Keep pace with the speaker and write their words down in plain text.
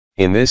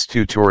In this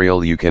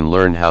tutorial you can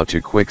learn how to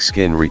quick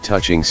skin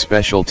retouching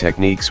special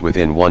techniques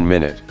within 1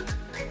 minute.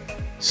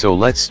 So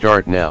let's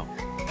start now.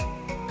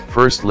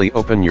 Firstly,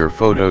 open your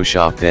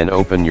Photoshop, then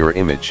open your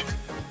image.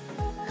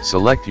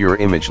 Select your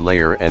image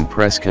layer and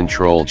press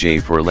Ctrl J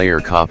for layer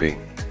copy.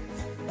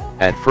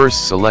 At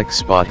first select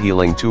spot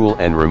healing tool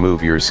and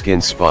remove your skin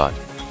spot.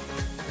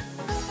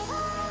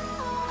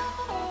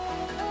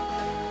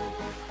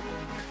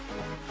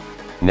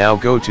 Now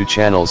go to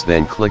channels,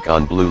 then click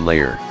on blue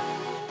layer.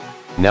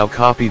 Now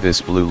copy this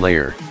blue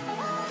layer.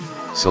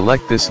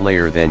 Select this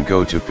layer, then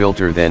go to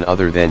filter, then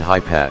other, then high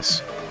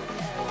pass.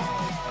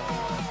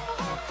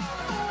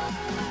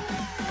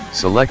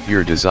 Select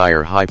your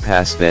desired high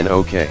pass, then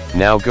OK.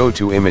 Now go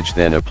to image,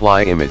 then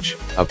apply image.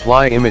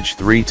 Apply image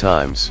 3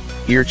 times.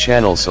 Here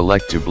channel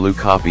select to blue,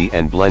 copy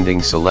and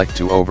blending select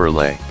to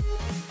overlay.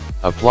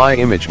 Apply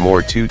image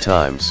more 2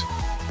 times.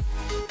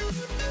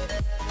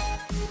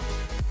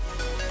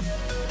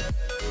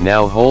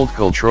 Now hold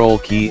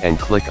Ctrl key and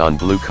click on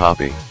blue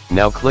copy.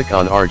 Now click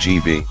on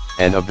RGB,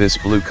 and of this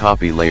blue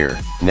copy layer.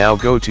 Now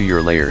go to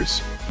your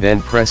layers, then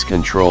press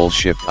Ctrl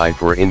Shift I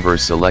for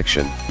inverse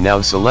selection.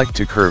 Now select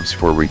to curves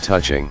for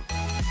retouching.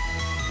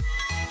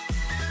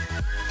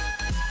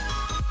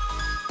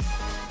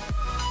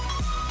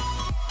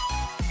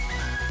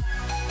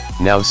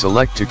 Now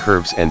select to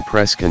curves and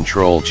press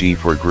Ctrl G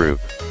for group.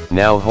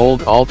 Now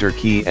hold Alt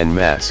key and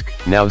mask.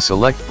 Now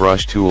select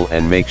brush tool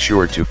and make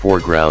sure to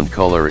foreground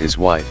color is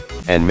white,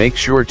 and make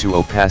sure to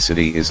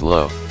opacity is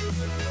low.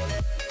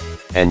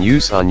 And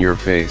use on your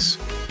face,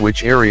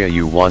 which area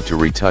you want to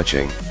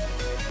retouching.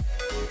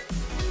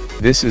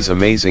 This is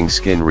amazing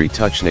skin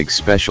retouching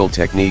special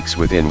techniques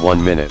within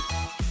 1 minute.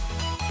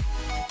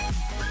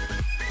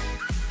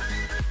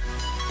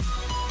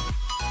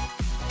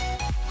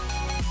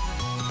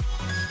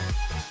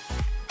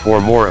 For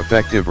more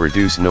effective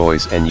reduce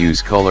noise and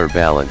use color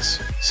balance,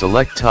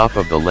 select top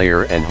of the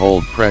layer and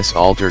hold press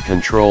Alt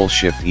Ctrl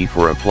Shift E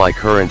for apply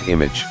current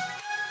image.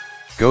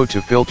 Go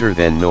to filter,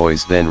 then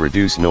noise, then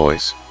reduce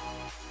noise.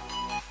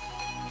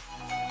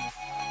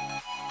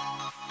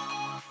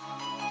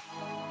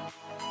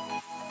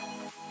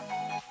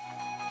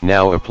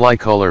 Now apply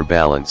color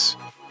balance.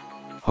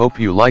 Hope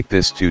you like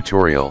this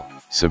tutorial.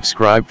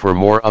 Subscribe for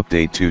more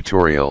update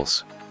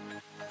tutorials.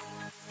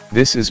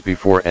 This is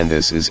before and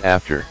this is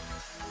after.